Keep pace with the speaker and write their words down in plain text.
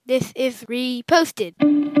This is Reposted.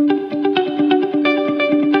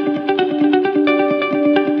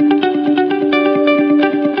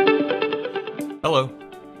 Hello,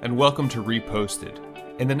 and welcome to Reposted.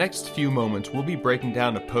 In the next few moments, we'll be breaking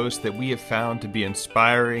down a post that we have found to be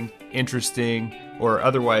inspiring, interesting, or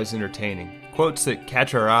otherwise entertaining. Quotes that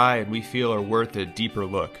catch our eye and we feel are worth a deeper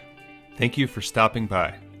look. Thank you for stopping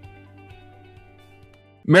by.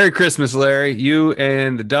 Merry Christmas, Larry. You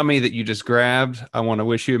and the dummy that you just grabbed, I want to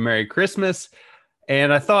wish you a Merry Christmas.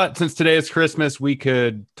 And I thought since today is Christmas, we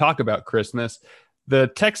could talk about Christmas. The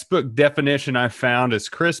textbook definition I found is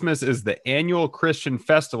Christmas is the annual Christian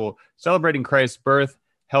festival celebrating Christ's birth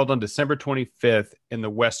held on December 25th in the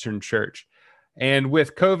Western Church. And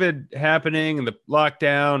with COVID happening and the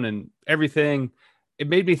lockdown and everything, it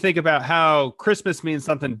made me think about how Christmas means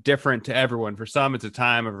something different to everyone. For some, it's a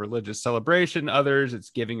time of religious celebration. Others, it's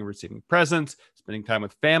giving and receiving presents, spending time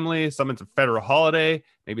with family. Some, it's a federal holiday.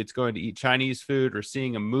 Maybe it's going to eat Chinese food or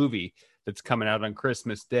seeing a movie that's coming out on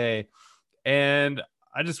Christmas Day. And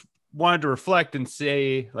I just wanted to reflect and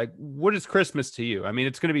say, like, what is Christmas to you? I mean,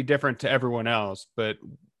 it's going to be different to everyone else, but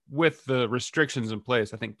with the restrictions in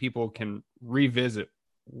place, I think people can revisit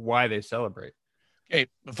why they celebrate. Okay,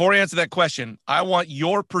 before I answer that question, I want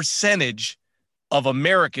your percentage of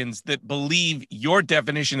Americans that believe your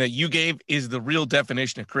definition that you gave is the real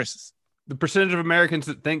definition of Christmas. The percentage of Americans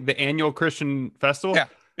that think the annual Christian festival?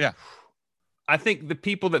 Yeah. I think the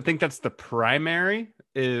people that think that's the primary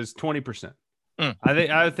is 20%.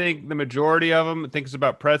 I think the majority of them thinks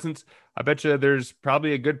about presents. I bet you there's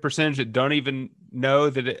probably a good percentage that don't even know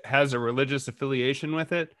that it has a religious affiliation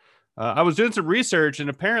with it. I was doing some research, and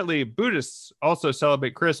apparently Buddhists also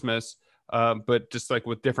celebrate Christmas, but just like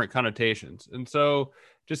with different connotations. And so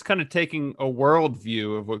just kind of taking a world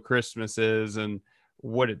view of what Christmas is and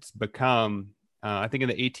what it's become. I think in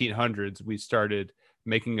the 1800s, we started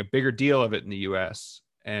making a bigger deal of it in the U.S.,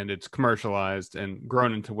 and it's commercialized and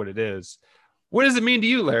grown into what it is. What does it mean to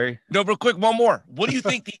you, Larry? No, real quick, one more. What do you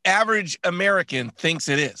think the average American thinks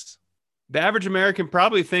it is? The average American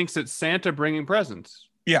probably thinks it's Santa bringing presents.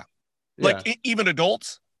 Yeah. Like even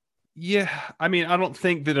adults? Yeah. I mean, I don't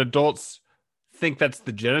think that adults think that's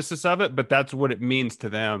the genesis of it, but that's what it means to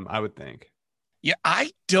them, I would think. Yeah,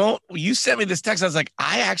 I don't. You sent me this text. I was like,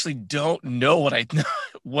 I actually don't know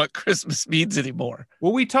what Christmas means anymore.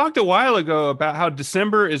 Well, we talked a while ago about how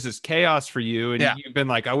December is this chaos for you. And you've been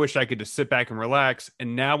like, I wish I could just sit back and relax.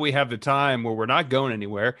 And now we have the time where we're not going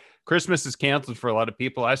anywhere. Christmas is canceled for a lot of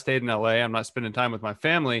people. I stayed in LA. I'm not spending time with my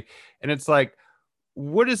family. And it's like,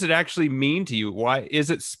 what does it actually mean to you? Why is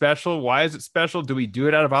it special? Why is it special? Do we do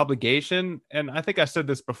it out of obligation? And I think I said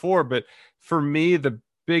this before, but for me, the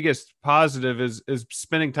biggest positive is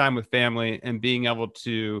spending time with family and being able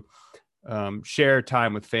to share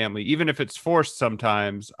time with family, even if it's forced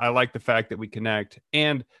sometimes. I like the fact that we connect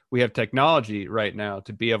and we have technology right now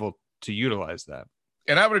to be able to utilize that.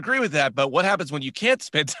 And I would agree with that. But what happens when you can't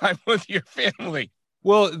spend time with your family?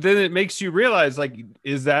 Well, then it makes you realize, like,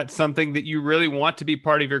 is that something that you really want to be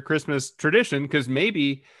part of your Christmas tradition? Because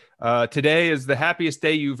maybe today is the happiest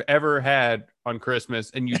day you've ever had on Christmas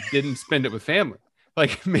and you didn't spend it with family.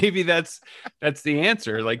 Like, maybe that's the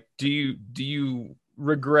answer. Like, do you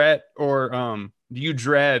regret or do you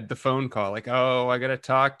dread the phone call? Like, oh, I got to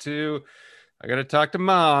talk to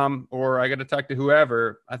mom, or I got to talk to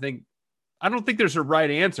whoever. I don't think there's a right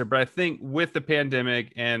answer, but I think with the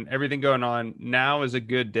pandemic and everything going on, now is a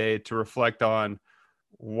good day to reflect on,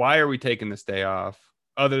 why are we taking this day off?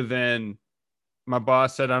 Other than my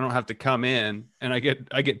boss said I don't have to come in and I get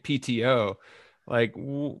PTO. Like,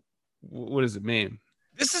 what does it mean?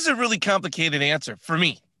 This is a really complicated answer for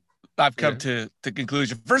me. I've come to the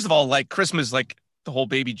conclusion. First of all, like Christmas, like the whole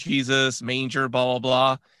baby Jesus, manger, blah, blah,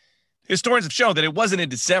 blah. Historians have shown that it wasn't in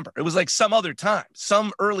December. It was like some other time.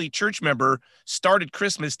 Some early church member started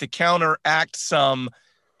Christmas to counteract some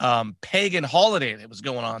pagan holiday that was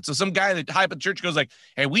going on. So some guy that high up at the church goes like,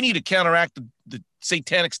 hey, we need to counteract the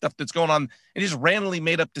satanic stuff that's going on. And just randomly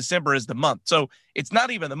made up December as the month. So it's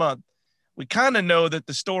not even the month. We kind of know that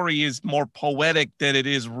the story is more poetic than it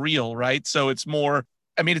is real, right? So it's more,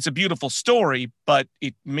 I mean, it's a beautiful story, but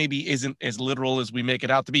it maybe isn't as literal as we make it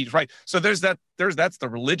out to be, right? So that's the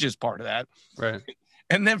religious part of that. Right.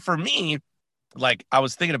 And then for me, like I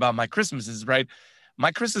was thinking about my Christmases, right?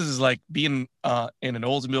 My Christmas is like being in an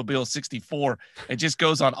Oldsmobile 64. It just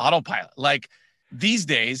goes on autopilot. Like these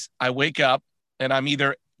days I wake up and I'm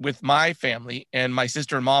either with my family and my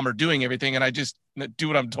sister and mom are doing everything and I just do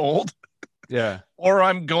what I'm told. Yeah. Or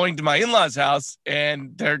I'm going to my in-laws' house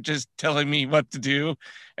and they're just telling me what to do.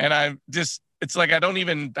 And it's like, I don't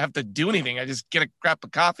even have to do anything. I just get a cup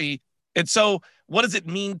of coffee. And so what does it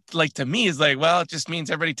mean? Like to me is like, well, it just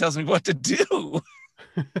means everybody tells me what to do.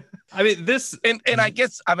 I mean, this, and I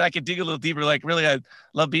guess I could dig a little deeper. Like, really, I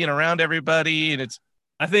love being around everybody, and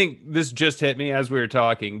I think this just hit me as we were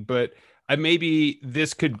talking, but maybe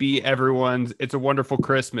this could be everyone's It's a Wonderful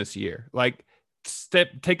Christmas year. Like,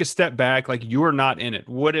 take a step back. Like, you're not in it.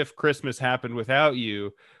 What if Christmas happened without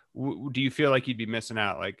you? Do you feel like you'd be missing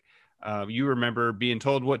out? Like, you remember being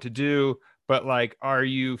told what to do, but like, are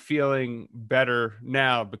you feeling better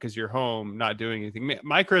now because you're home, not doing anything?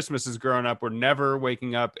 My Christmases growing up were never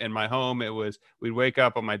waking up in my home. It was, we'd wake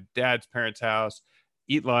up on my dad's parents' house,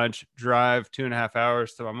 eat lunch, drive 2.5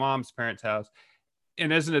 hours to my mom's parents' house.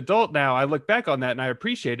 And as an adult now, I look back on that and I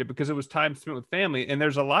appreciate it because it was time spent with family. And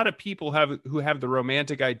there's a lot of people who have the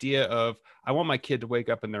romantic idea of, I want my kid to wake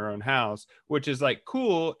up in their own house, which is like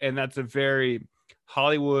cool. And that's a very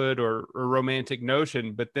Hollywood or romantic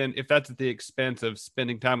notion. But then if that's at the expense of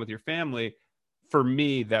spending time with your family, for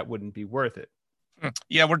me, that wouldn't be worth it.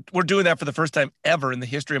 Yeah, we're doing that for the first time ever in the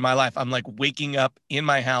history of my life. I'm like waking up in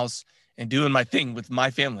my house and doing my thing with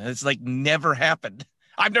my family. It's like never happened.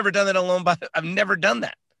 I've never done that alone, but I've never done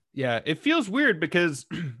that. Yeah, it feels weird because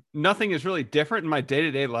nothing is really different in my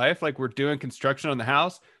day-to-day life. Like, we're doing construction on the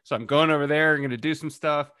house, so I'm going over there, I'm going to do some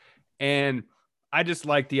stuff. And I just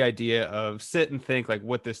like the idea of sit and think like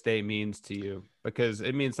what this day means to you, because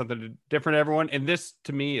it means something different to everyone. And this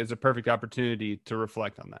to me is a perfect opportunity to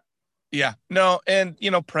reflect on that. Yeah, no. And,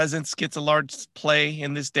 presence gets a large play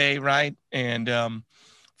in this day. Right. And,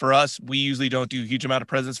 for us, we usually don't do a huge amount of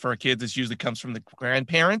presents for our kids. This usually comes from the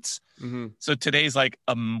grandparents. Mm-hmm. So today's like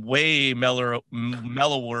a way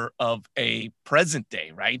mellower of a present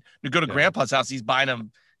day, right? You go to Grandpa's house, he's buying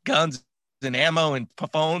them guns and ammo and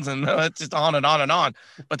phones, and it's just on and on and on.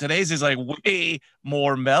 But today's is like way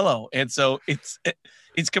more mellow, and so it's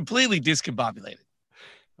completely discombobulated.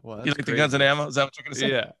 Well, you like crazy. The guns and ammo? Is that what you're going to say?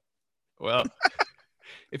 Yeah. Well,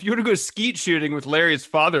 if you want to go skeet shooting with Larry's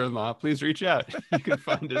father-in-law, please reach out. You can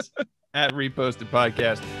find us at Reposted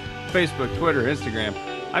Podcast, Facebook, Twitter, Instagram.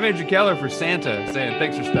 I'm Andrew Keller for Santa, saying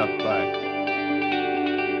thanks for stopping by.